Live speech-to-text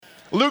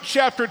Luke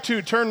chapter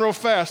 2, turn real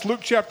fast.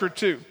 Luke chapter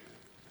 2.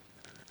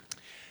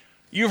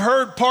 You've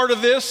heard part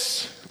of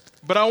this,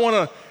 but I want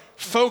to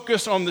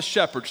focus on the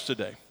shepherds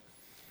today.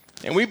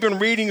 And we've been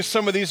reading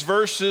some of these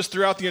verses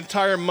throughout the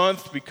entire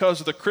month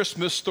because of the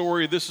Christmas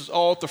story. This is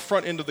all at the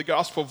front end of the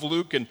Gospel of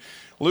Luke, and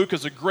Luke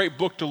is a great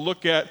book to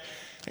look at.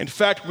 In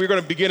fact, we're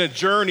going to begin a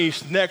journey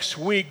next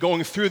week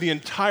going through the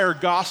entire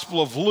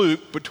Gospel of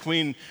Luke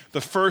between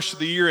the first of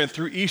the year and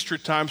through Easter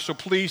time. So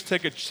please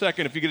take a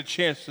second if you get a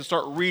chance to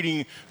start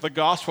reading the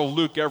Gospel of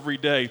Luke every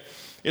day.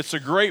 It's a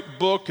great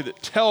book that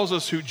tells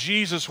us who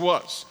Jesus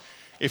was.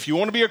 If you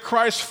want to be a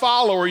Christ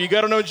follower, you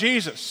got to know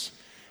Jesus.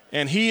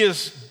 And he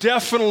is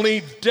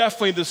definitely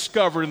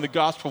discovered in the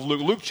Gospel of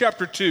Luke. Luke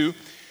chapter 2,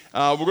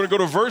 we're going to go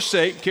to verse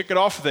 8, kick it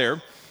off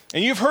there.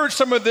 And you've heard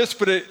some of this,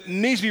 but it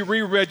needs to be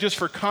reread just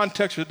for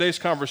context of today's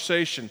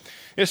conversation.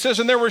 It says,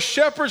 and there were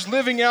shepherds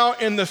living out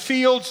in the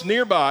fields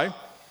nearby,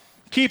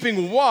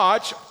 keeping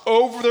watch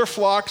over their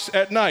flocks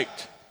at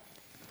night.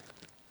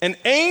 An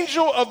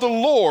angel of the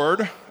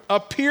Lord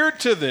appeared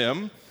to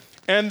them,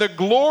 and the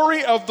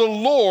glory of the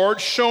Lord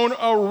shone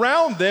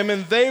around them,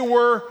 and they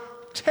were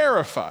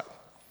terrified.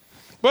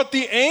 But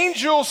the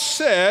angel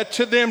said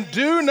to them,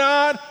 do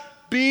not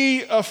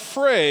be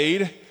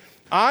afraid.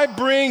 I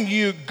bring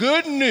you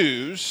good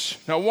news,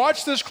 now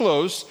watch this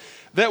close,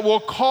 that will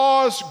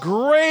cause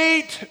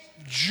great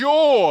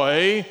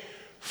joy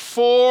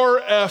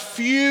for a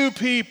few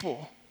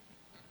people.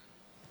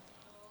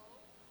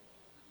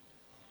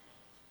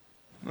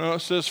 No, it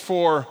says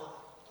for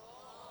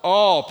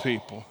all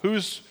people.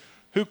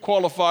 Who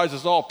qualifies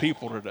as all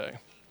people today?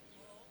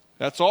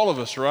 That's all of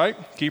us, right?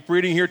 Keep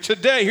reading here.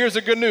 Today, here's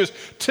the good news.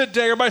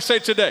 Today, everybody say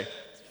today.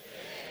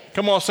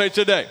 Come on, say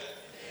today.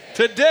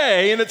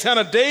 Today, in the town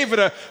of David,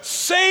 a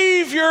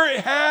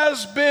Savior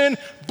has been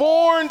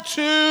born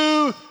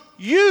to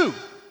you.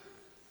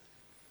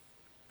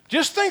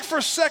 Just think for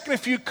a second,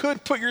 if you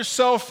could, put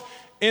yourself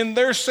in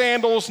their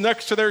sandals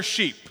next to their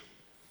sheep.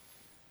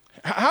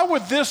 How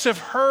would this have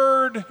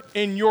heard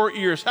in your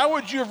ears? How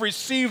would you have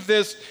received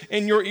this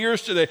in your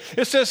ears today?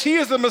 It says, he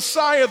is the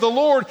Messiah, the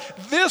Lord.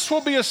 This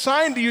will be a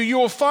sign to you. You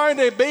will find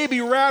a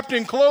baby wrapped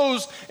in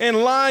clothes and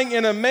lying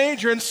in a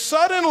manger. And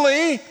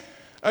suddenly,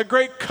 a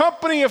great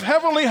company of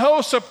heavenly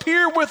hosts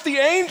appear with the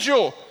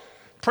angel,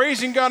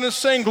 praising God and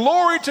saying,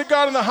 glory to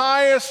God in the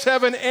highest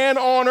heaven and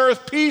on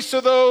earth, peace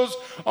to those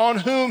on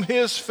whom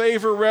his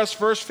favor rests.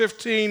 Verse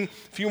 15, a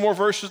few more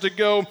verses to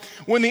go.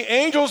 When the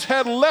angels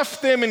had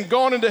left them and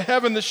gone into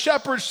heaven, the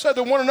shepherds said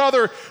to one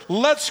another,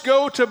 let's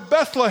go to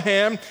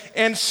Bethlehem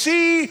and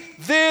see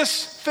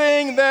this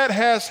thing that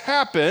has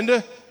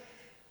happened,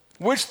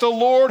 which the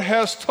Lord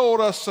has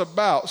told us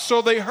about.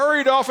 So they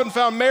hurried off and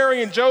found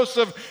Mary and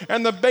Joseph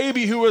and the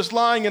baby who was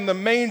lying in the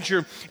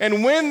manger.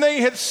 And when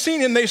they had seen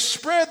him, they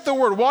spread the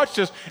word. Watch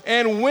this.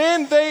 And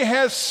when they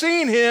had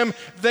seen him,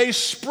 they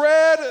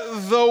spread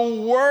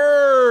the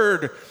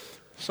word.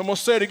 Someone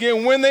say it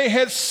again. When they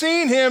had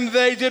seen him,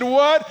 they did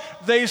what?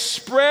 They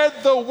spread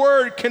the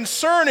word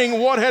concerning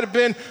what had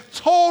been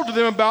told to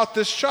them about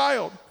this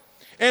child.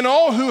 And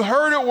all who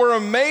heard it were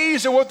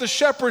amazed at what the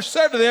shepherds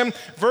said to them.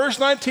 Verse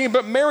 19,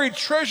 but Mary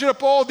treasured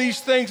up all these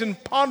things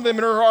and pondered them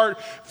in her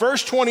heart.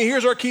 Verse 20,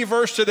 here's our key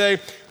verse today.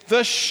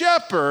 The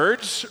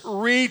shepherds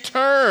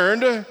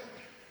returned,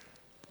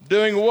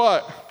 doing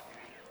what?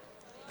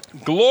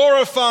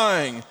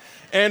 Glorifying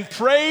and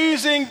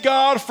praising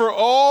God for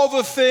all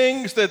the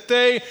things that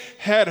they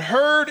had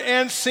heard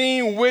and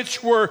seen,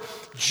 which were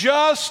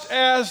just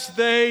as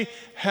they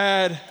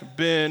had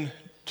been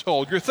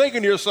told. You're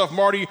thinking to yourself,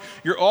 Marty,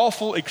 you're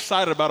awful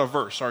excited about a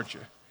verse, aren't you?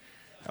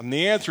 And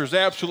the answer is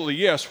absolutely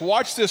yes.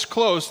 Watch this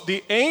close.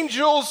 The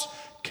angels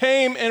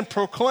came and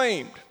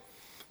proclaimed.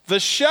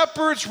 The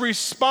shepherds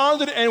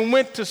responded and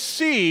went to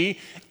see,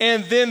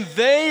 and then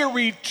they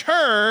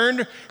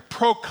returned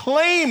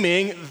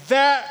proclaiming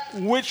that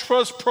which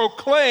was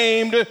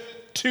proclaimed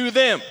to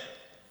them.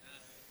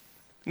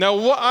 Now,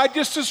 what I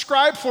just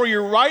described for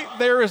you right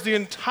there is the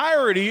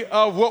entirety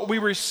of what we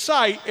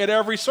recite at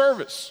every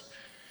service.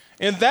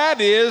 And that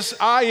is,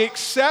 I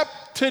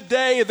accept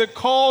today the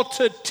call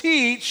to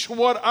teach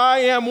what I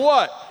am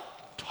what?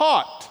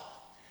 Taught.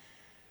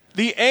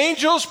 The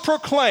angels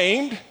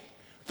proclaimed,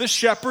 the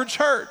shepherds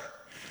heard.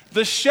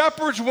 The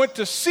shepherds went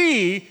to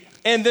see,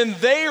 and then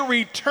they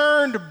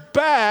returned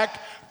back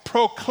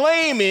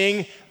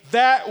proclaiming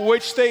that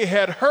which they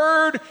had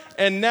heard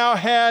and now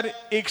had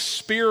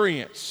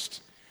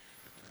experienced.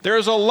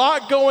 There's a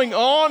lot going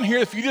on here.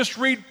 If you just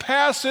read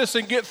past this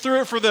and get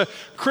through it for the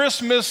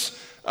Christmas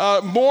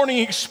morning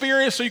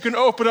experience so you can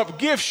open up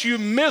gifts, you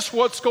miss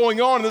what's going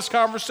on in this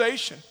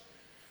conversation.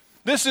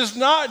 This is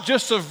not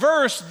just a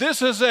verse.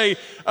 This is a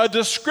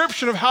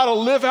description of how to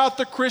live out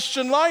the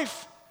Christian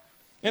life.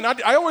 And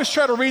I always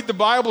try to read the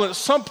Bible, and at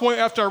some point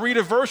after I read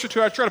a verse or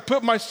two, I try to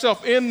put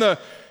myself in the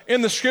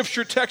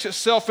scripture text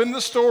itself, in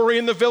the story,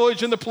 in the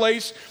village, in the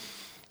place.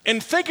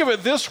 And think of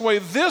it this way.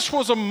 This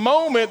was a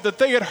moment that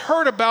they had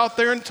heard about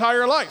their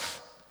entire life.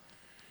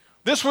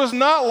 This was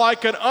not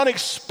like an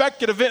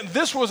unexpected event.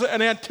 This was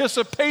an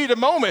anticipated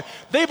moment.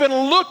 They've been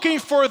looking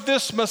for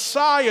this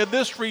Messiah,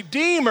 this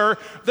Redeemer,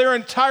 their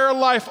entire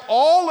life.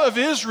 All of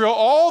Israel,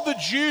 all the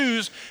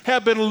Jews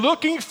have been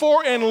looking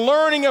for and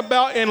learning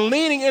about and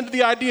leaning into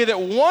the idea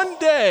that one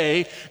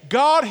day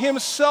God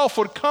himself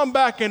would come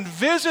back and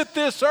visit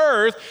this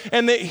earth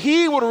and that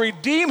he would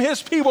redeem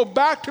his people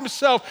back to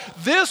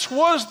himself. This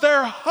was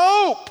their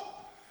hope.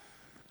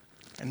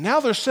 And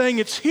now they're saying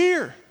it's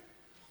here.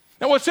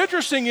 Now, what's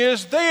interesting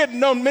is they had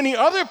known many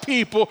other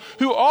people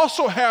who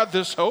also had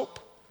this hope.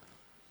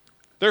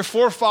 Their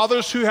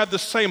forefathers who had the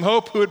same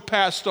hope who had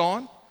passed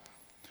on.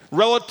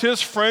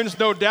 Relatives, friends,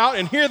 no doubt.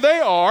 And here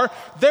they are.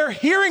 They're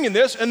hearing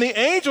this, and the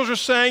angels are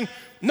saying,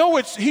 no,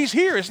 he's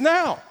here. It's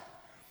now.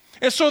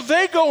 And so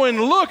they go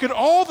and look, and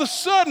all of a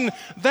sudden,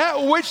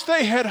 that which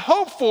they had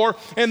hoped for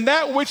and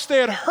that which they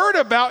had heard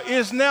about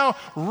is now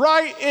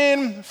right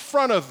in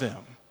front of them.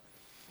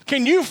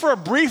 Can you, for a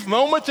brief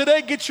moment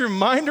today, get your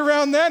mind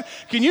around that?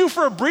 Can you,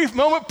 for a brief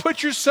moment,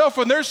 put yourself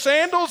in their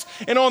sandals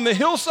and on the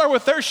hillside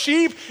with their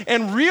sheep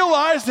and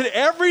realize that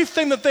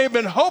everything that they've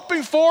been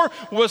hoping for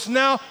was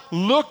now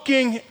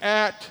looking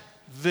at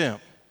them?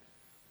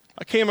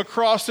 I came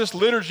across this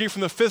liturgy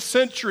from the 5th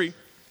century.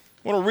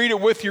 I want to read it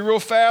with you real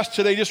fast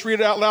today. Just read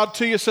it out loud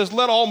to you. It says,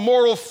 "Let all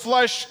mortal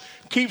flesh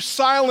keep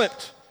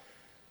silent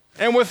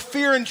and with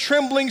fear and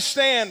trembling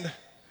stand.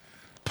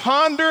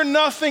 Ponder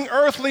nothing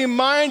earthly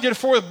minded,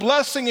 for with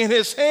blessing in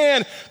his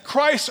hand,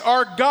 Christ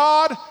our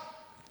God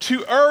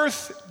to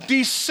earth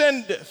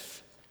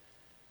descendeth."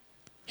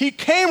 He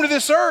came to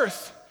this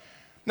earth.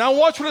 Now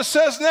watch what it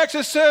says next.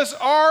 It says,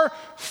 "Our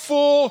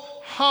full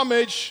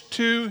homage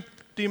to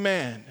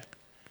demand."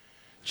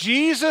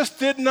 Jesus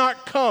did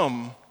not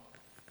come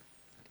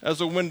as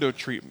a window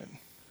treatment.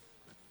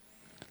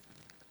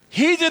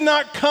 He did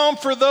not come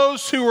for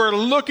those who are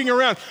looking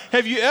around.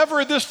 Have you ever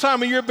at this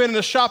time of year been in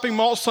a shopping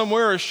mall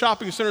somewhere or a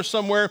shopping center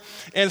somewhere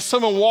and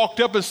someone walked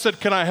up and said,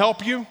 "Can I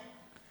help you?"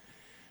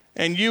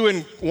 And you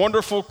in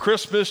wonderful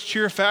Christmas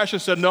cheer fashion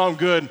said, "No, I'm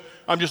good.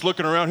 I'm just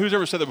looking around." Who's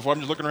ever said that before? "I'm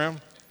just looking around."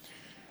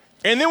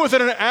 And then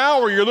within an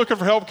hour, you're looking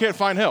for help, can't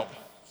find help.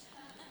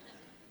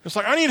 It's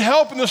like, "I need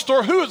help in the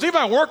store." "Is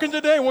anybody working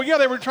today?" "Well, yeah,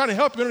 they were trying to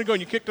help you a minute ago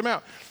and you kicked them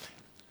out."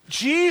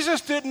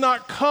 Jesus did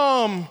not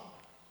come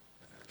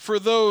for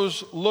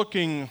those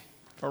looking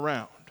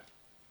around.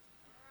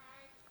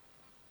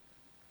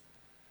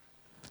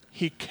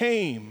 He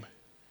came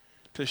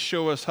to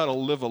show us how to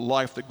live a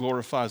life that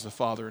glorifies the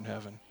Father in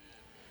heaven.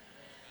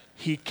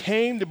 He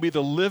came to be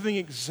the living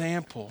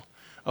example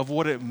of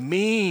what it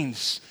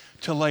means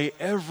to lay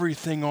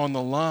everything on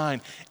the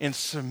line in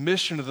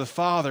submission to the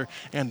Father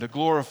and to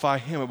glorify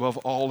him above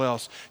all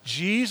else.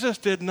 Jesus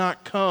did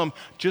not come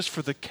just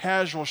for the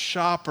casual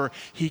shopper.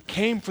 He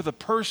came for the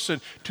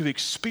person to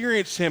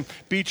experience him,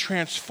 be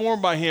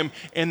transformed by him,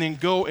 and then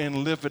go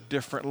and live a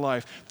different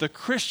life. The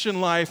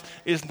Christian life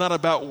is not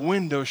about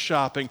window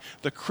shopping.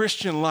 The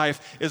Christian life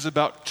is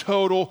about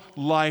total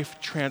life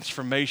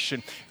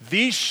transformation.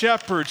 These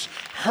shepherds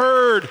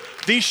heard,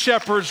 these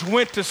shepherds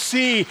went to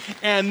see,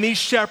 and these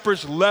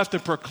shepherds left to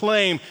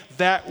proclaim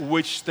that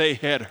which they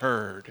had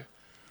heard.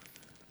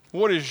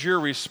 What is your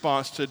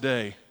response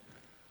today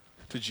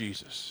to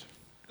Jesus?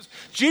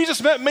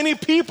 Jesus met many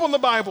people in the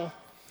Bible.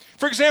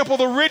 For example,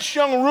 the rich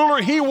young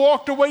ruler, he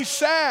walked away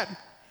sad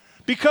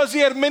because he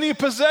had many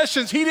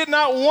possessions. He did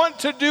not want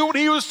to do what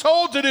he was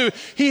told to do.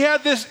 He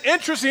had this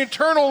interest in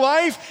eternal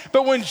life,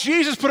 but when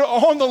Jesus put it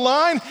on the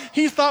line,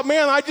 he thought,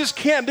 "Man, I just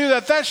can't do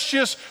that. That's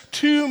just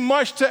too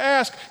much to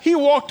ask." He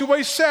walked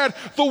away sad.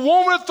 The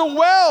woman at the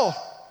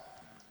well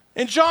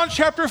in John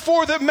chapter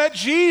 4 that met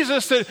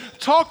Jesus, that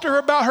talked to her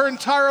about her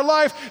entire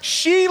life,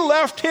 she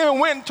left him and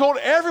went and told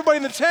everybody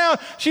in the town.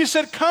 She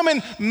said, "Come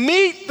and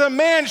meet the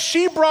man."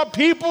 She brought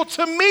people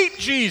to meet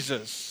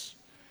Jesus.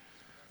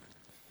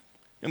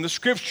 In the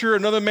scripture,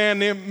 another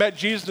man met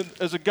Jesus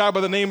as a guy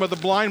by the name of the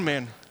blind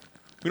man.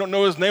 We don't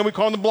know his name. We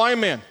call him the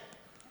blind man.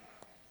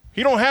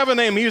 He don't have a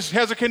name. He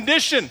has a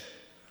condition.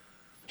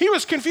 He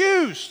was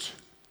confused.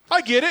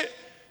 I get it.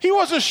 He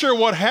wasn't sure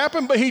what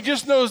happened, but he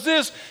just knows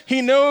this.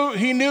 He knew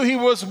he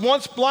was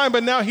once blind,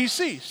 but now he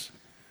sees.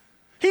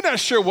 He's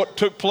not sure what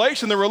took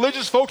place, and the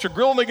religious folks are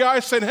grilling the guy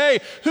saying, "Hey,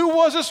 who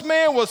was this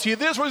man? Was he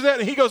this? Was that?"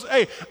 And he goes,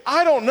 "Hey,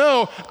 I don't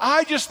know.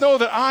 I just know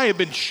that I have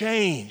been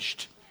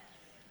changed."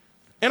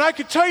 And I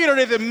could tell you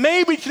today that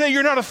maybe today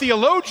you're not a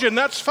theologian,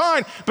 that's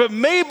fine, but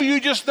maybe you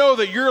just know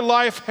that your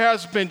life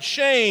has been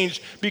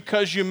changed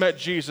because you met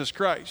Jesus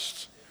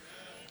Christ.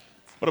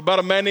 What about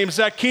a man named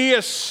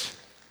Zacchaeus,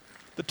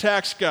 the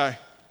tax guy?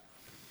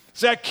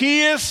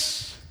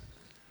 Zacchaeus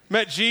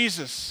met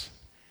Jesus,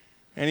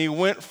 and he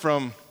went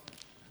from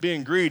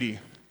being greedy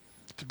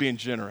to being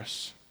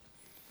generous.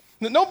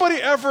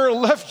 Nobody ever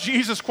left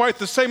Jesus quite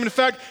the same. In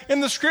fact,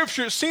 in the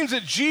scripture, it seems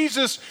that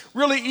Jesus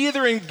really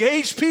either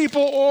engaged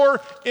people or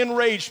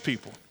enraged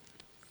people.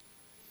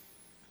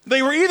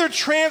 They were either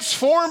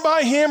transformed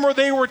by him or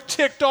they were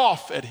ticked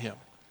off at him.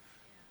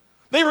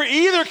 They were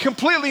either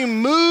completely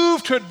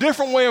moved to a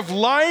different way of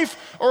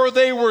life, or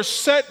they were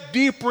set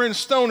deeper in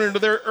stone into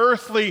their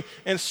earthly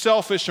and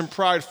selfish and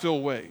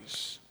pride-filled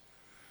ways.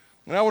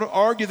 And I would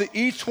argue that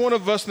each one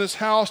of us in this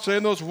house today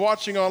and those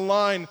watching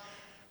online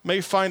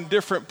may find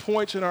different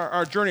points in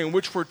our journey in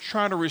which we're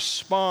trying to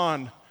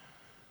respond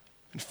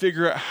and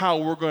figure out how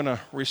we're going to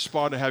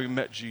respond to having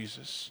met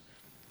Jesus.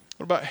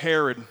 What about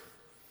Herod?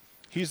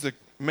 He's the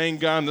main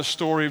guy in the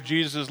story of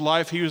Jesus'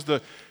 life. He was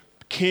the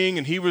king,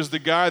 and he was the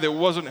guy that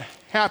wasn't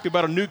happy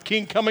about a new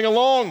king coming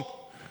along.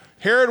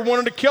 Herod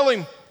wanted to kill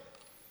him.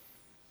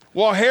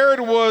 While Herod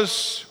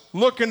was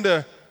looking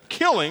to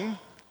kill him,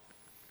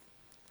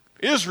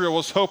 Israel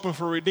was hoping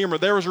for a redeemer.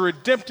 There was a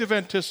redemptive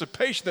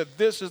anticipation that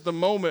this is the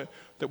moment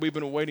that we've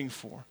been waiting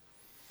for.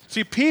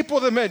 See, people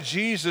that met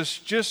Jesus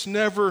just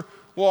never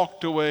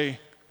walked away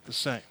the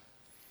same.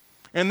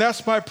 And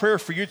that's my prayer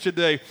for you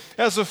today.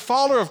 As a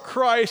follower of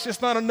Christ,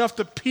 it's not enough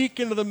to peek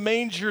into the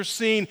manger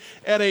scene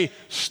at a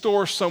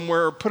store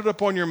somewhere or put it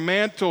up on your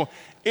mantle.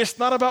 It's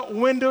not about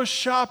window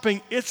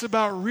shopping. It's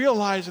about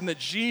realizing that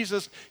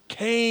Jesus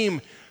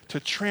came to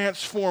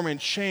transform and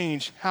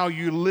change how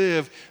you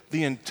live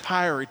the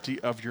entirety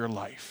of your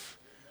life.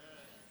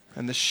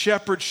 And the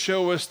shepherds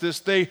show us this.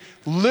 They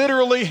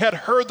literally had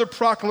heard the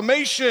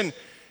proclamation,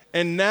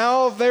 and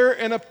now they're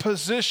in a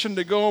position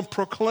to go and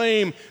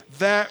proclaim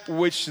that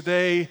which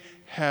they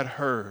had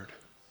heard.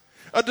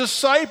 A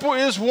disciple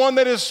is one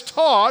that is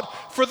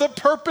taught for the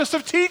purpose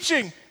of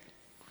teaching.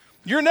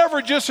 You're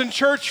never just in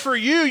church for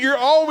you. You're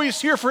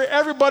always here for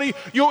everybody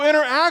you'll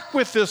interact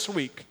with this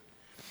week.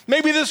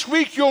 Maybe this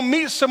week you'll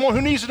meet someone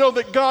who needs to know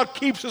that God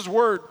keeps his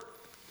word.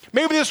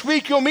 Maybe this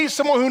week you'll meet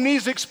someone who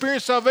needs to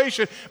experience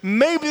salvation.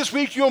 Maybe this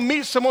week you'll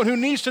meet someone who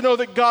needs to know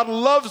that God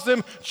loves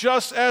them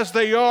just as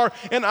they are.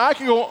 And I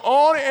can go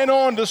on and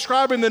on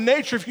describing the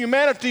nature of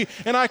humanity,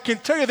 and I can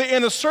tell you that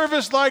in a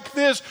service like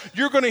this,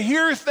 you're going to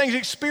hear things,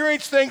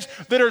 experience things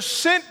that are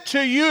sent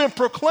to you and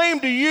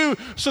proclaimed to you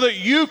so that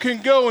you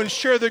can go and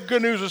share the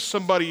good news with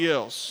somebody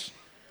else.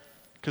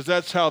 Because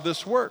that's how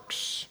this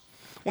works.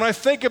 When I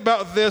think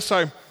about this,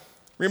 I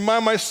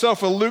remind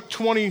myself of Luke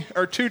 20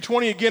 or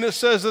 2:20 again. It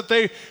says that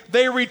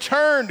they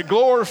returned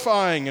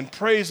glorifying and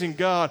praising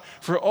God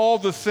for all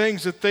the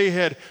things that they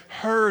had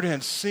heard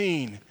and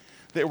seen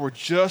that were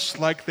just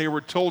like they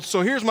were told.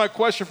 So here's my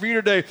question for you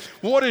today.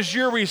 What is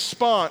your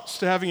response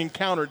to having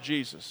encountered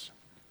Jesus?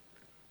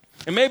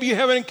 And maybe you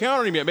haven't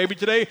encountered him yet. Maybe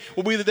today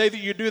will be the day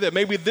that you do that.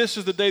 Maybe this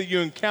is the day that you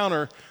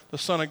encounter the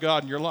Son of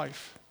God in your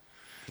life.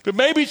 But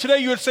maybe today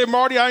you would say,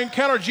 Marty, I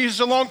encountered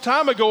Jesus a long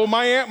time ago.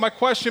 My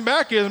question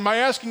back is, my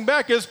asking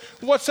back is,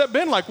 what's that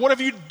been like? What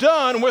have you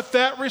done with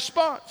that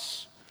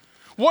response?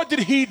 What did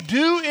he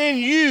do in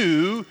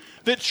you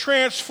that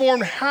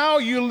transformed how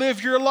you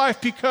live your life?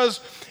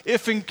 Because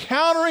if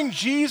encountering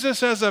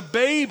Jesus as a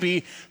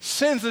baby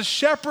sends the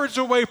shepherds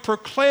away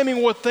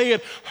proclaiming what they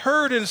had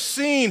heard and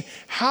seen,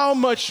 how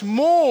much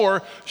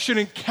more should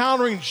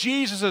encountering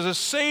Jesus as a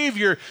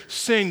Savior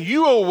send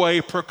you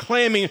away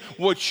proclaiming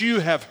what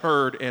you have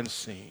heard and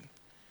seen?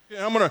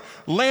 I'm going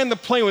to land the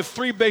plane with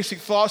three basic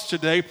thoughts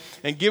today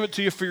and give it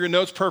to you for your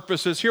notes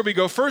purposes. Here we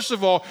go. First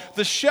of all,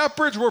 the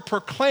shepherds were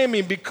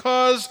proclaiming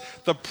because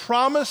the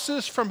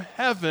promises from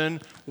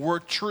heaven were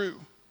true.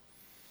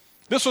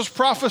 This was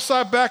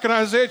prophesied back in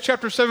Isaiah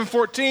chapter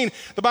 7:14.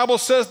 The Bible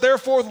says,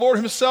 therefore the Lord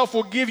himself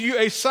will give you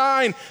a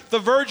sign. The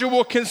virgin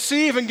will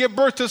conceive and give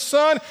birth to a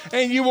son,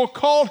 and you will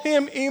call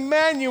him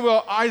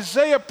Emmanuel.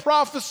 Isaiah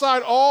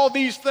prophesied all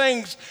these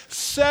things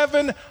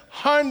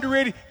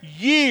 700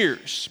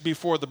 years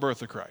before the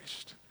birth of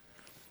Christ.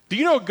 Do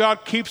you know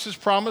God keeps his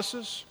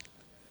promises?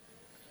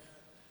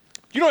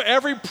 You know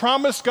every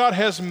promise God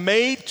has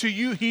made to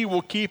you, he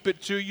will keep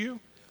it to you.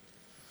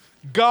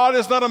 God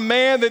is not a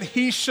man that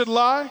he should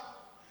lie.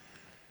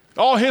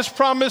 All his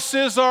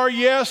promises are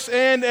yes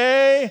and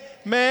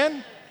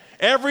amen.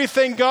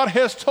 Everything God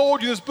has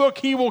told you in this book,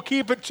 he will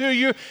keep it to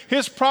you.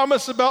 His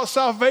promise about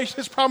salvation,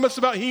 his promise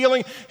about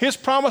healing, his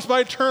promise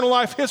about eternal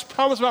life, his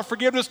promise about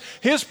forgiveness,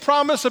 his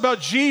promise about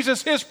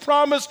Jesus, his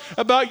promise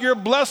about your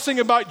blessing,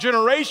 about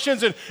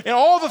generations, and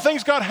all the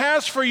things God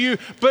has for you.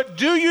 But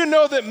do you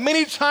know that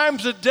many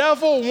times the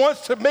devil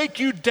wants to make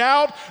you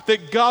doubt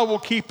that God will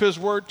keep his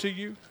word to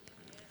you?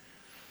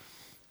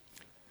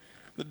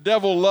 The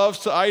devil loves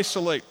to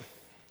isolate.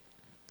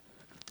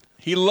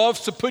 He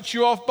loves to put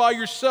you off by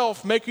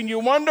yourself, making you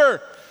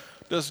wonder,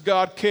 does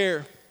God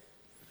care?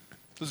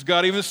 Does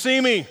God even see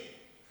me?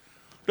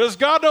 Does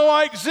God know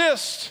I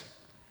exist?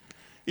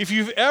 If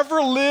you've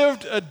ever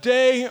lived a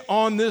day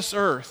on this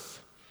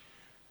earth,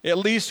 at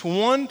least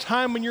one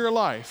time in your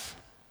life,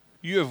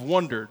 you have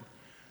wondered,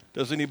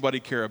 does anybody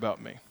care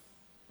about me?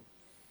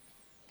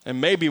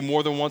 And maybe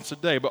more than once a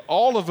day, but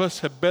all of us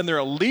have been there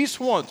at least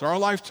once in our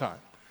lifetime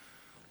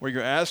where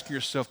you're asking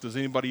yourself, does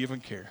anybody even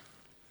care?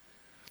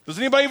 Does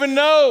anybody even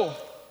know?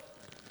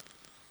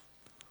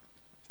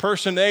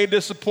 Person A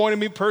disappointed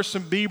me,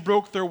 person B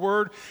broke their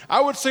word. I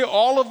would say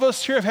all of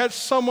us here have had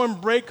someone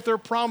break their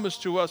promise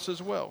to us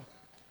as well.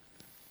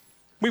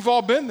 We've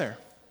all been there,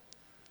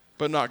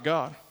 but not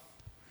God.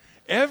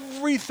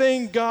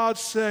 everything God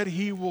said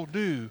he will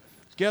do,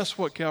 guess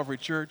what, Calvary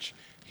Church?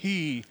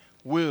 He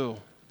will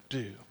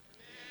do.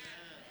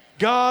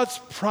 God's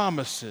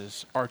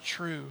promises are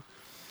true.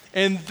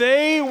 And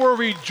they were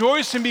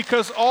rejoicing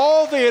because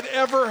all they had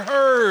ever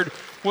heard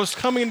was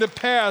coming to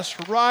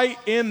pass right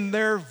in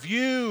their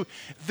view.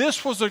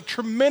 This was a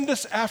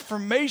tremendous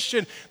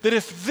affirmation that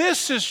if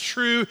this is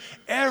true,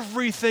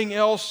 everything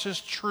else is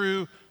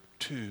true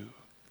too.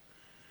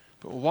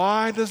 But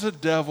why does the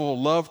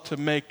devil love to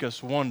make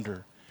us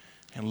wonder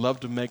and love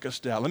to make us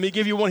doubt? Let me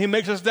give you one he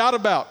makes us doubt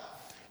about.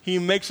 He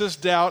makes us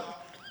doubt,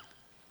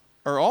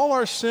 are all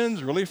our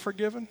sins really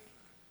forgiven?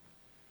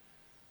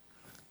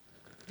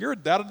 You ever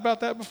doubted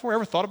about that before?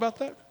 Ever thought about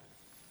that?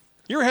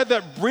 You ever had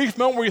that brief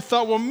moment where you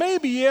thought, well,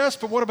 maybe yes,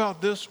 but what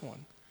about this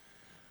one?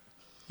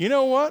 You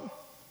know what?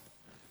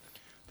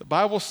 The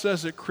Bible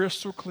says it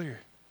crystal clear.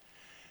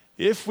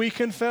 If we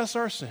confess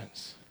our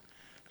sins,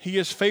 he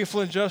is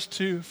faithful and just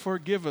to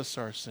forgive us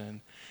our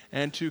sin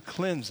and to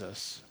cleanse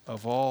us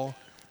of all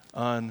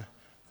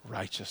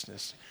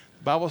unrighteousness.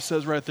 The Bible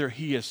says right there,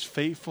 he is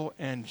faithful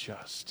and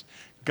just.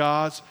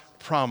 God's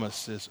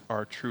promises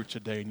are true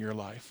today in your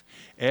life.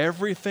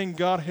 Everything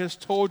God has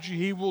told you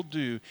he will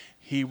do,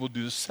 he will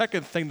do. The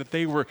second thing that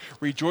they were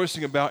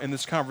rejoicing about in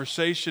this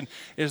conversation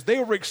is they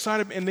were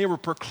excited and they were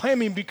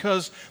proclaiming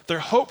because their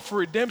hope for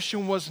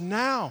redemption was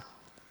now.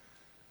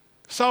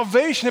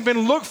 Salvation had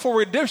been looked for,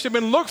 redemption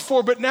had been looked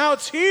for, but now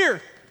it's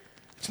here.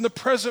 It's in the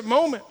present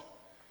moment.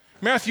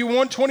 Matthew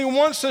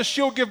 1:21 says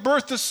she'll give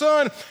birth to a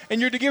son, and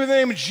you're to give him the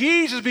name of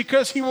Jesus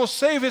because he will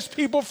save his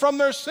people from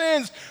their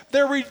sins.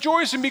 They're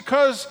rejoicing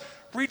because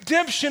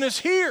redemption is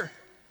here.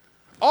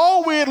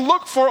 All we had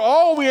looked for,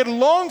 all we had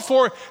longed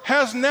for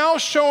has now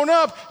shown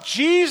up.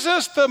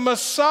 Jesus, the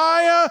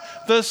Messiah,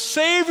 the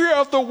Savior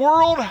of the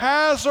world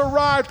has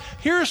arrived.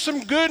 Here's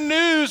some good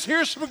news.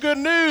 Here's some good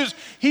news.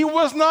 He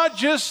was not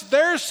just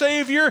their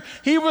Savior.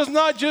 He was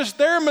not just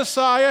their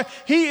Messiah.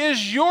 He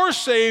is your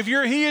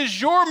Savior. He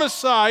is your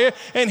Messiah,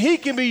 and he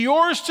can be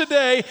yours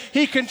today.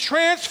 He can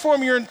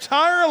transform your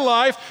entire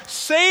life,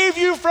 save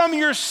you from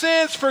your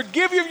sins,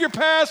 forgive you of your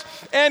past,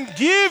 and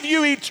give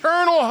you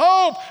eternal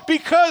hope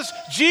because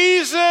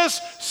Jesus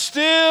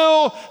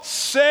still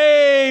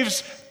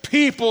saves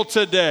people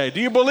today. Do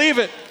you believe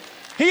it?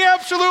 He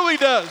absolutely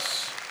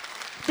does.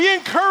 Be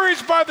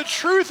encouraged by the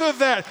truth of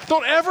that.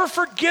 Don't ever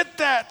forget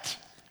that.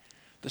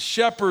 The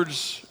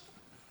shepherds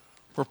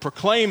were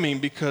proclaiming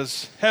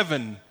because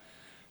heaven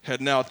had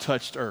now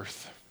touched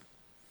earth.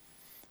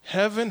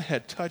 Heaven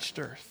had touched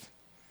earth.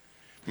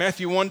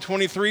 Matthew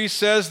 1:23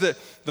 says that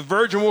the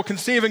virgin will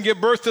conceive and give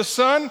birth to a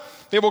son.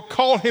 They will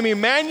call him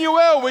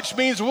Emmanuel, which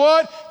means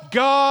what?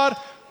 God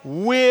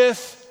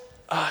with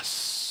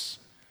us.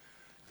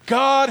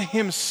 God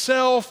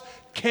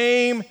himself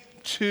came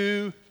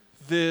to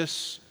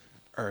this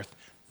earth.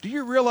 Do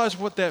you realize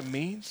what that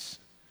means?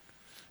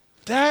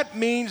 That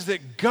means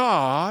that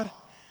God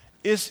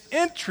is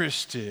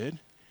interested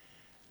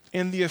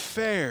in the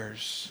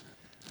affairs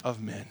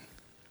of men.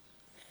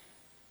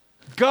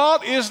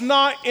 God is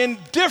not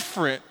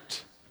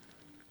indifferent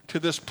to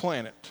this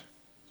planet.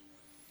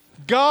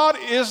 God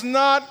is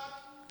not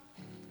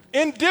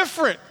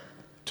indifferent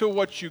to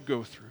what you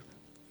go through.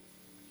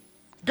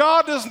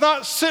 God does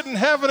not sit in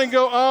heaven and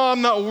go, oh,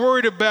 I'm not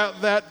worried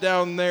about that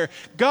down there.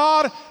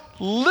 God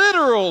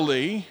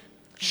literally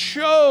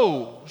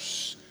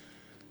chose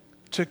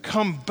to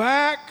come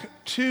back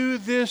to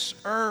this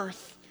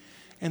earth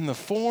in the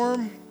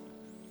form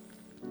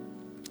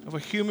of a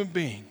human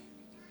being.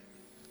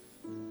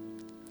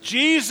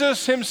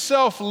 Jesus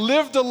himself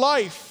lived a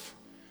life.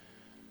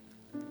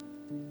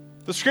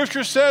 The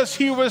scripture says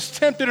he was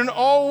tempted in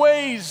all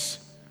ways,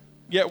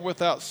 yet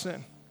without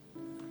sin.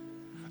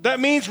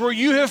 That means where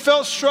you have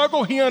felt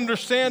struggle, he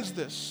understands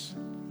this.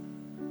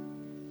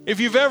 If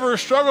you've ever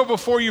struggled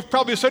before, you've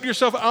probably said to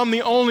yourself, I'm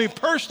the only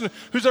person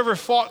who's ever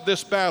fought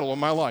this battle in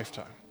my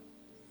lifetime.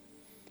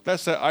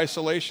 That's that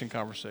isolation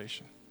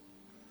conversation.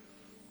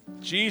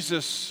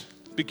 Jesus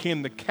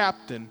became the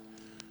captain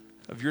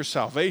of your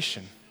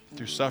salvation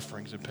through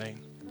sufferings and pain.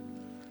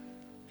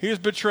 He was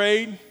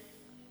betrayed,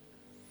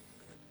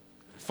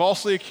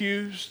 falsely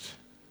accused,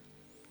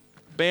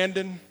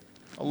 abandoned,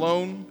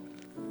 alone.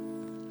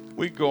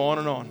 We could go on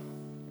and on.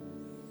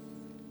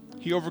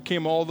 He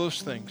overcame all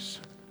those things.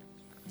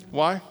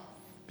 Why?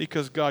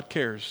 Because God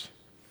cares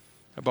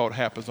about what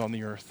happens on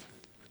the earth.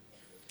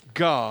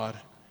 God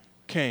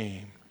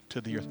came to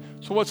the earth.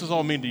 So what's this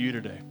all mean to you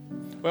today?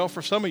 Well,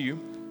 for some of you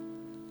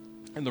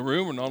in the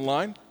room and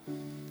online,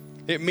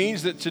 it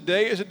means that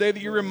today is a day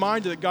that you're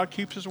reminded that God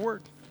keeps his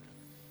word.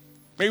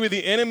 Maybe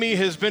the enemy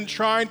has been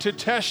trying to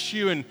test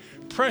you and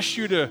press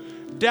you to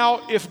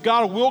doubt if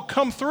God will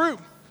come through.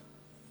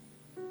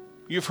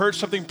 You've heard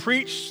something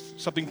preached,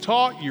 something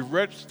taught, you've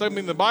read something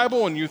in the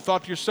Bible, and you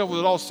thought to yourself, well,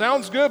 it all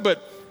sounds good,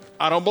 but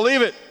I don't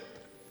believe it.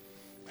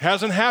 It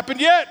hasn't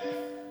happened yet.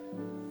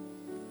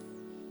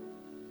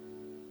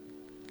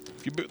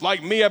 If you,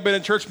 like me, I've been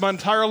in church my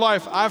entire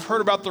life. I've heard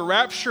about the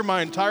rapture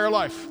my entire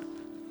life.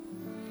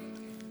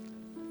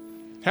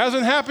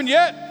 Hasn't happened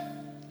yet.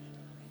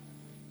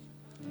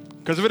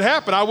 Because if it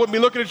happened, I wouldn't be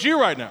looking at you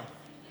right now.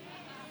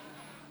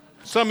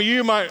 Some of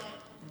you might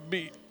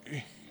be,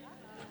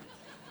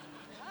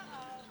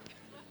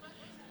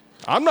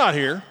 I'm not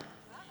here.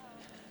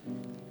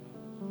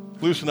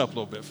 Loosen up a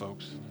little bit,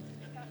 folks.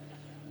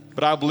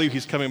 But I believe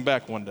he's coming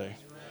back one day.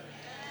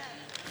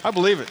 I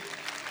believe it.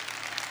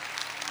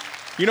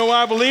 You know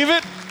why I believe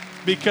it?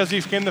 Because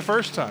he came the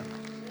first time.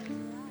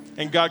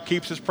 And God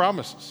keeps his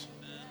promises.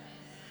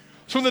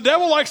 So when the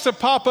devil likes to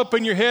pop up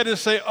in your head and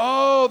say,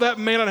 oh, that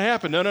may not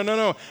happen.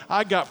 No.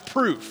 I got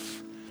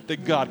proof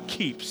that God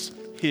keeps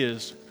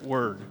his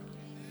word.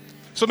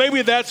 So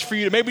maybe that's for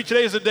you. Maybe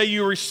today is the day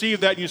you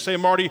receive that and you say,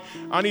 Marty,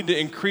 I need to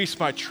increase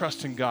my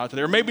trust in God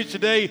today. Or maybe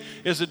today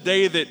is the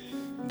day that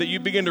you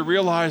begin to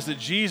realize that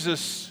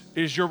Jesus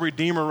is your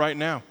Redeemer right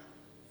now.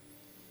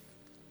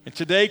 And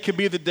today could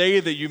be the day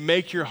that you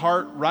make your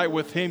heart right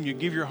with him. You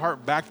give your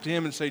heart back to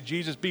him and say,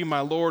 Jesus, be my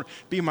Lord,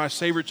 be my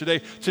Savior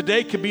today.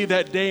 Today could be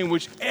that day in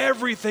which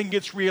everything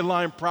gets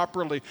realigned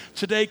properly.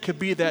 Today could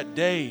be that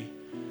day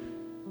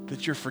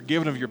that you're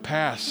forgiven of your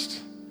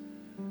past.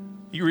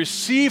 You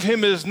receive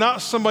him as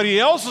not somebody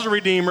else's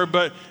Redeemer,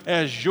 but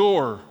as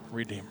your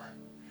Redeemer.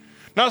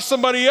 Not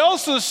somebody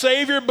else's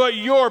Savior, but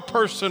your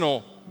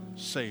personal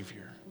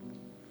Savior.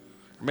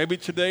 Or maybe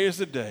today is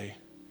the day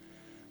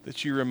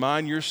that you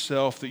remind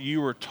yourself that you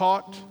were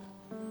taught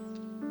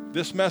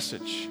this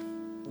message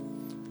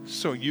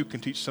so you can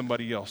teach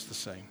somebody else the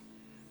same.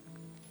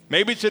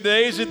 Maybe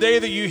today is the day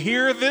that you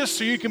hear this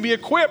so you can be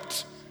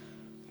equipped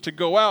to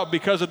go out,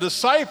 because a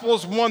disciple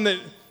is one that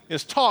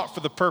is taught for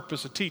the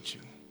purpose of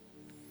teaching.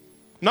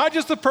 Not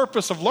just the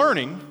purpose of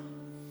learning,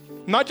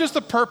 not just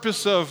the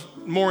purpose of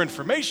more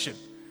information,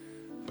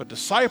 but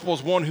disciple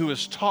is one who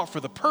is taught for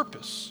the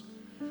purpose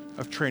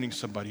of training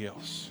somebody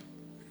else.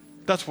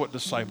 That's what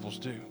disciples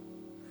do.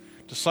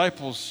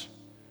 Disciples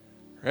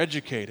are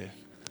educated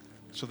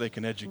so they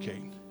can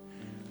educate.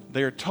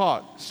 They are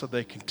taught so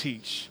they can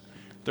teach.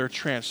 They're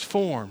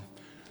transformed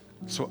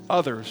so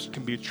others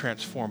can be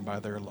transformed by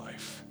their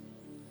life.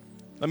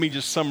 Let me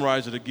just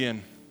summarize it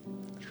again.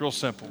 It's real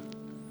simple.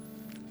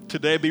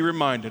 Today, be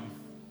reminded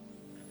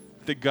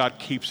that God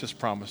keeps his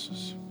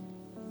promises.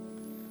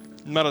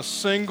 Not a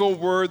single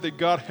word that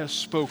God has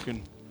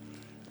spoken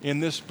in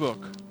this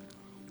book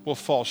will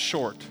fall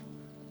short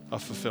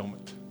of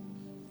fulfillment.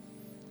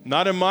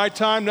 Not in my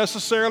time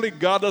necessarily.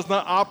 God does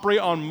not operate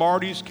on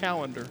Marty's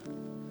calendar.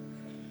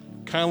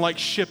 Kind of like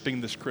shipping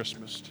this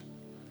Christmas.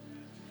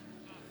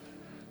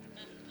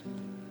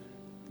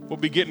 We'll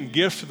be getting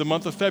gifts for the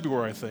month of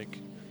February, I think.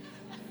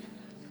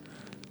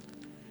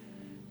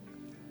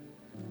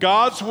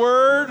 God's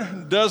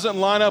word doesn't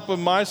line up with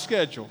my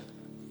schedule,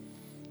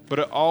 but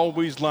it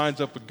always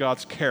lines up with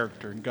God's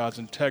character and God's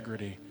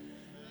integrity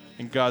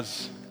and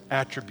God's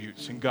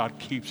attributes, and God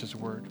keeps his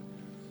word.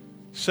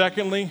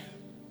 Secondly,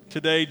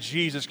 today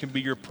Jesus can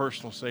be your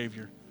personal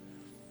Savior.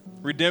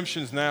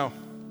 Redemption's now.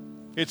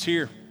 It's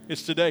here.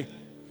 It's today.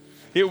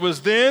 It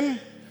was then,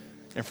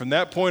 and from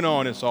that point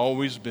on, it's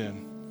always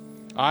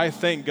been. I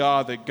thank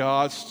God that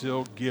God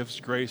still gives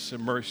grace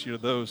and mercy to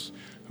those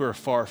who are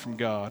far from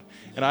God.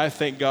 And I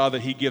thank God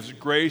that he gives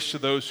grace to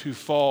those who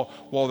fall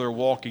while they're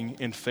walking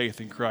in faith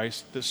in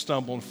Christ, that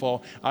stumble and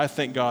fall. I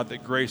thank God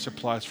that grace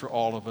applies for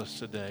all of us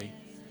today.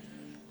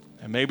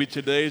 And maybe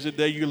today is the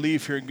day you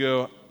leave here and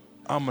go,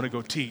 I'm going to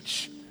go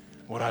teach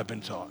what I've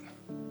been taught.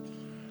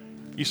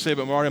 You say,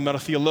 but Marty, I'm not a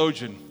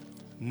theologian.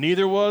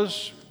 Neither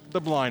was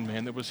the blind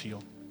man that was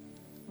healed.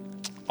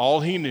 All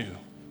he knew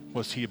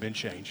was he had been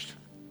changed.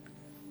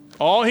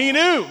 All he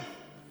knew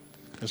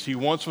is he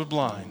once was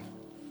blind,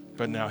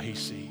 but now he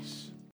sees.